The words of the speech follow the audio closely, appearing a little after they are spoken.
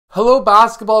Hello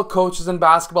basketball coaches and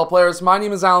basketball players, my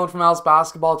name is Alan from Al's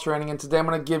Basketball Training, and today I'm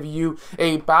going to give you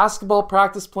a basketball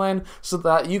practice plan so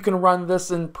that you can run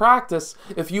this in practice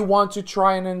if you want to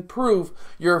try and improve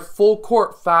your full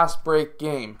court fast break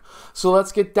game. So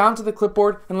let's get down to the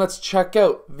clipboard and let's check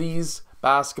out these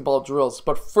basketball drills.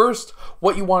 But first,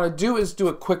 what you want to do is do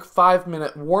a quick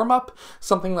 5-minute warm-up,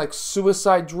 something like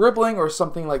suicide dribbling or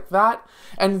something like that,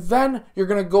 and then you're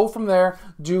going to go from there,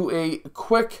 do a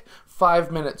quick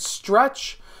 5-minute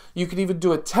stretch. You could even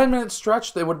do a 10-minute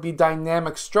stretch that would be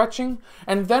dynamic stretching,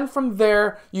 and then from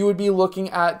there you would be looking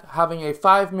at having a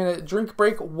 5-minute drink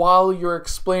break while you're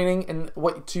explaining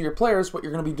to your players what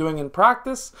you're going to be doing in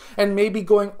practice, and maybe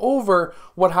going over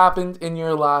what happened in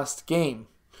your last game.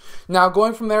 Now,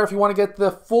 going from there, if you want to get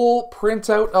the full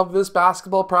printout of this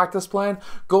basketball practice plan,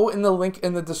 go in the link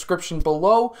in the description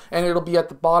below, and it'll be at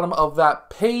the bottom of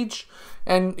that page.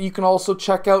 And you can also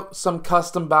check out some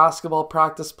custom basketball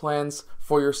practice plans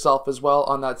for yourself as well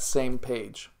on that same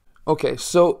page. Okay,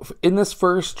 so in this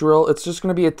first drill, it's just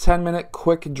going to be a 10-minute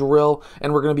quick drill,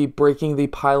 and we're going to be breaking the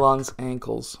pylon's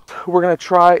ankles. We're going to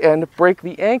try and break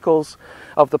the ankles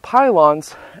of the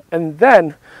pylons, and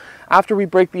then after we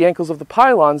break the ankles of the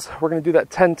pylons, we're going to do that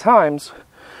 10 times.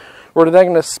 We're then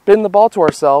going to spin the ball to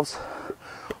ourselves.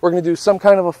 We're going to do some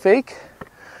kind of a fake,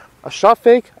 a shot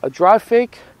fake, a drive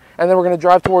fake, and then we're going to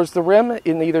drive towards the rim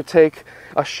and either take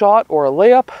a shot or a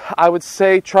layup. I would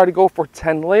say try to go for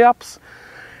 10 layups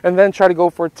and then try to go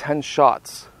for 10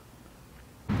 shots.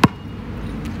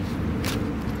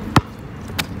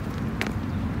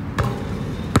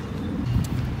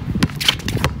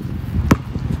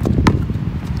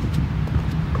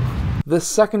 This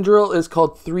second drill is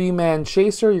called 3-man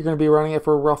chaser. You're going to be running it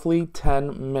for roughly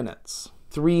 10 minutes.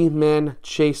 3-man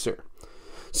chaser.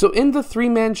 So in the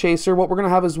 3-man chaser, what we're going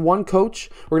to have is one coach.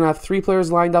 We're going to have 3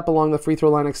 players lined up along the free throw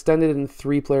line extended and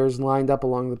 3 players lined up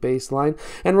along the baseline.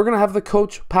 And we're going to have the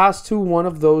coach pass to one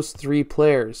of those 3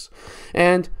 players.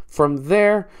 And from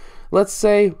there, let's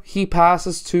say he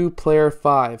passes to player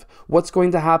 5. What's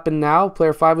going to happen now?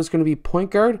 Player 5 is going to be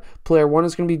point guard. Player 1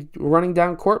 is going to be running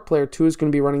down court. Player 2 is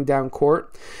going to be running down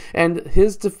court. And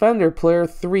his defender, player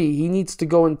 3, he needs to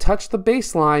go and touch the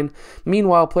baseline.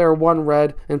 Meanwhile, player 1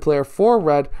 red and player 4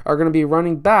 red are going to be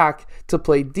running back to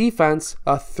play defense,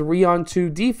 a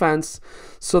 3-on-2 defense,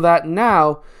 so that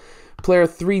now player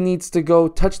 3 needs to go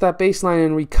touch that baseline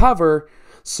and recover,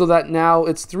 so that now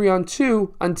it's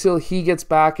 3-on-2 until he gets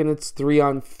back and it's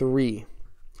 3-on-3.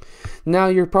 Now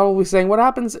you're probably saying, what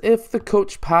happens if the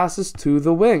coach passes to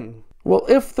the wing? Well,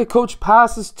 if the coach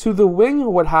passes to the wing,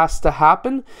 what has to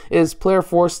happen is player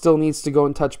 4 still needs to go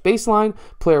and touch baseline,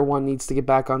 player 1 needs to get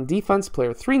back on defense,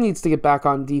 player 3 needs to get back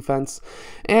on defense,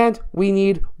 and we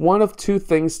need one of 2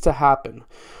 things to happen.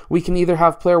 We can either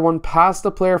have player 1 pass to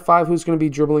player 5 who's going to be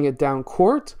dribbling it down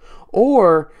court,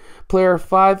 or player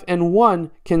 5 and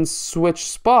 1 can switch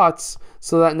spots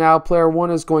so that now player 1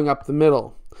 is going up the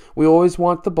middle. We always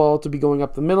want the ball to be going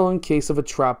up the middle in case of a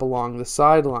trap along the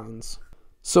sidelines.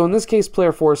 So in this case,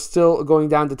 player 4 is still going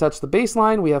down to touch the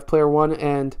baseline. We have player 1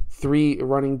 and 3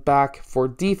 running back for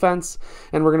defense,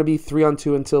 and we're going to be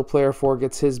 3-on-2 until player 4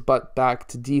 gets his butt back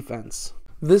to defense.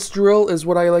 This drill is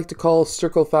what I like to call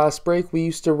circle fast break. We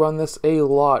used to run this a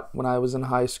lot when I was in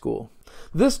high school.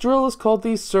 This drill is called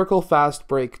the circle fast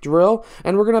break drill,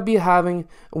 and we're going to be having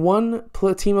one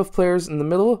team of players in the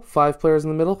middle, 5 players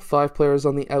in the middle, 5 players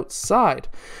on the outside.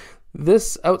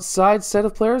 This outside set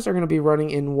of players are going to be running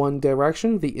in one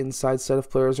direction. The inside set of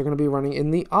players are going to be running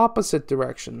in the opposite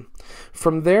direction.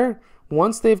 From there,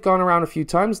 once they've gone around a few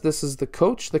times, this is the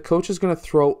coach. The coach is going to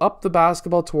throw up the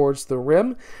basketball towards the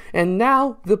rim, and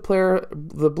now the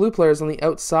blue players on the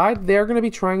outside, they're going to be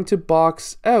trying to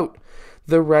box out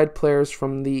the red players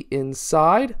from the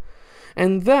inside.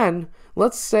 And then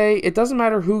let's say it doesn't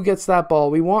matter who gets that ball.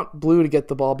 We want blue to get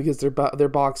the ball because they're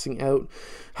boxing out.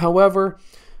 However,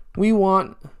 we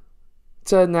want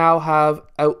to now have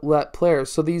outlet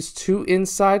players. So these 2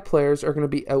 inside players are going to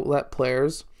be outlet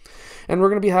players. And we're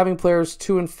going to be having players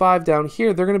 2 and 5 down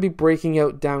here. They're going to be breaking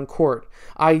out down court.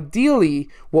 Ideally,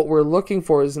 what we're looking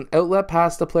for is an outlet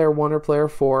pass to player 1 or player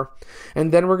 4.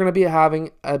 And then we're going to be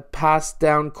having a pass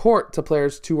down court to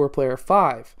players 2 or player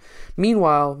 5.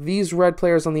 Meanwhile, these red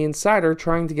players on the inside are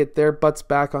trying to get their butts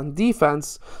back on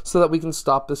defense so that we can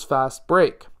stop this fast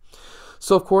break.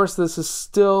 So of course, this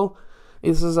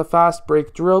is a fast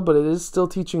break drill, but it is still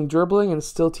teaching dribbling and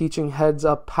still teaching heads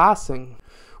up passing.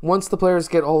 Once the players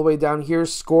get all the way down here,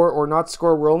 score or not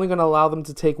score, we're only going to allow them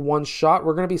to take 1 shot.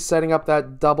 We're going to be setting up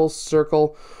that double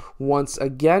circle once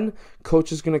again.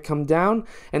 Coach is going to come down,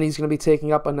 and he's going to be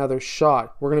taking up another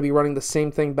shot. We're going to be running the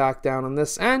same thing back down on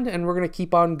this end, and we're going to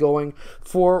keep on going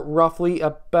for roughly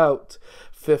about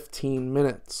 15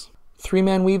 minutes.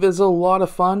 Three-man weave is a lot of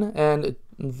fun, and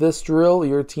this drill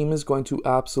your team is going to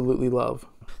absolutely love.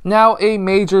 Now, a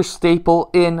major staple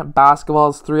in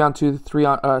basketball is 3-on-2,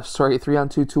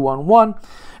 3-on-2, 2-on-1.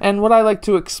 And what I like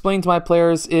to explain to my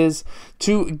players is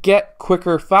to get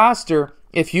quicker, faster.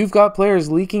 If you've got players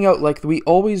leaking out like we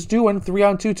always do in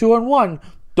 3-on-2, 2-on-1,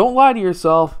 don't lie to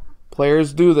yourself.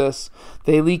 Players do this.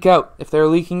 They leak out. If they're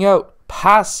leaking out,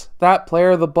 pass that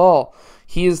player the ball.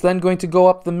 He is then going to go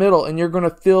up the middle, and you're going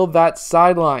to fill that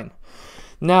sideline.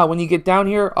 Now, when you get down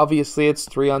here, obviously it's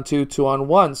 3-on-2,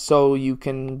 2-on-1, so you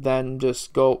can then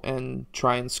just go and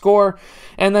try and score.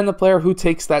 And then the player who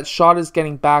takes that shot is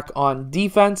getting back on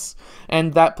defense,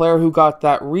 and that player who got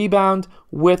that rebound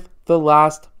with the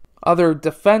last other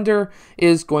defender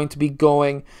is going to be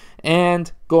going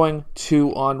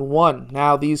 2-on-1.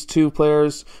 Now, these two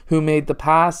players who made the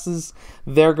passes,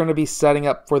 they're going to be setting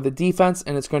up for the defense,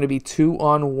 and it's going to be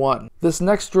 2-on-1. This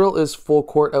next drill is full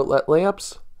court outlet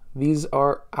layups. These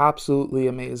are absolutely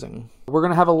amazing. We're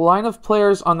going to have a line of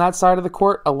players on that side of the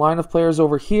court, a line of players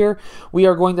over here. We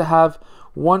are going to have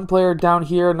one player down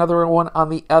here, another one on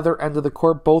the other end of the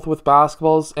court, both with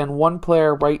basketballs, and one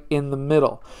player right in the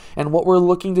middle. And what we're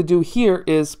looking to do here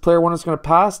is player 1 is going to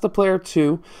pass to player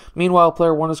 2. Meanwhile,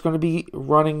 player 1 is going to be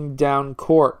running down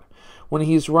court. When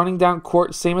he's running down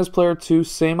court, same as player 2,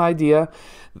 same idea.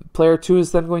 Player 2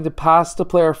 is then going to pass to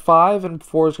player 5, and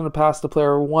 4 is going to pass to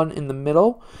player 1 in the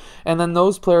middle. And then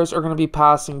those players are going to be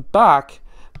passing back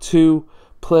to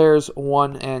players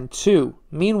 1 and 2.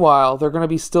 Meanwhile, they're going to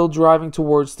be still driving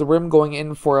towards the rim, going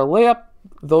in for a layup.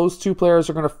 Those two players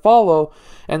are going to follow,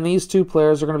 and these two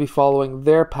players are going to be following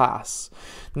their pass.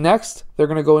 Next, they're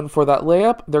going to go in for that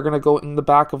layup. They're going to go in the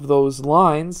back of those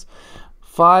lines.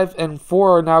 5 and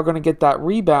 4 are now going to get that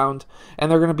rebound, and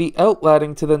they're going to be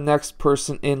outletting to the next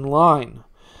person in line.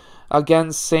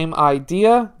 Again, same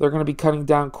idea. They're going to be cutting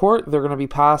down court. They're going to be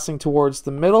passing towards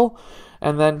the middle.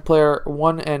 And then player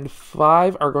 1 and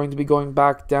 5 are going to be going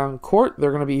back down court.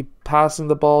 They're going to be passing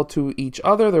the ball to each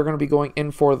other. They're going to be going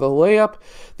in for the layup.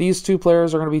 These two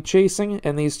players are going to be chasing,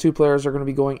 and these two players are going to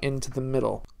be going into the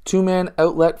middle. Two-man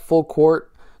outlet full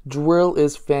court drill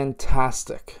is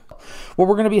fantastic. What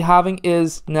we're going to be having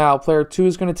is now player 2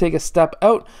 is going to take a step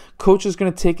out, coach is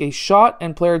going to take a shot,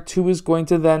 and player 2 is going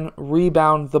to then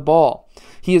rebound the ball.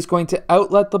 He is going to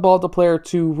outlet the ball to player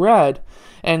 2 red,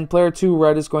 and player 2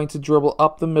 red is going to dribble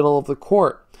up the middle of the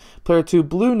court. Player 2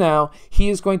 blue now, he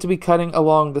is going to be cutting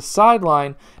along the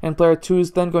sideline, and player 2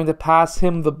 is then going to pass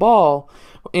him the ball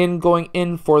going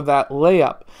in for that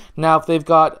layup. Now, if they've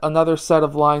got another set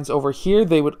of lines over here,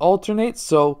 they would alternate.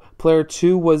 So player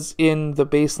 2 was in the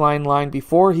baseline line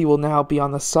before. He will now be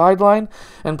on the sideline.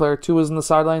 And player 2 is in the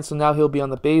sideline, so now he'll be on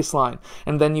the baseline.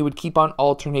 And then you would keep on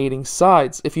alternating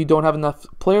sides. If you don't have enough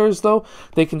players, though,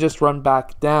 they can just run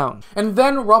back down. And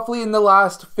then roughly in the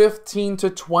last 15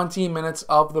 to 20 minutes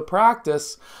of the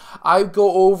practice, I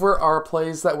go over our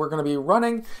plays that we're going to be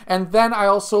running. And then I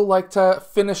also like to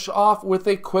finish off with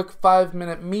a quick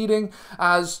 5-minute meeting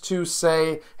as to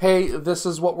say, hey, this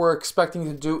is what we're expecting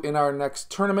to do in our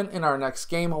next tournament, in our next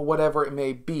game, or whatever it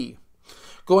may be.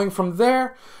 Going from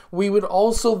there, we would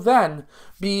also then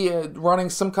be running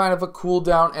some kind of a cool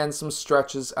down and some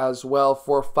stretches as well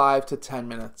for 5 to 10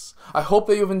 minutes. I hope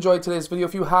that you've enjoyed today's video.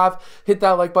 If you have, hit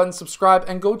that like button, subscribe,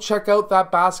 and go check out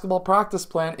that basketball practice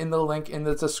plan in the link in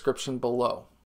the description below.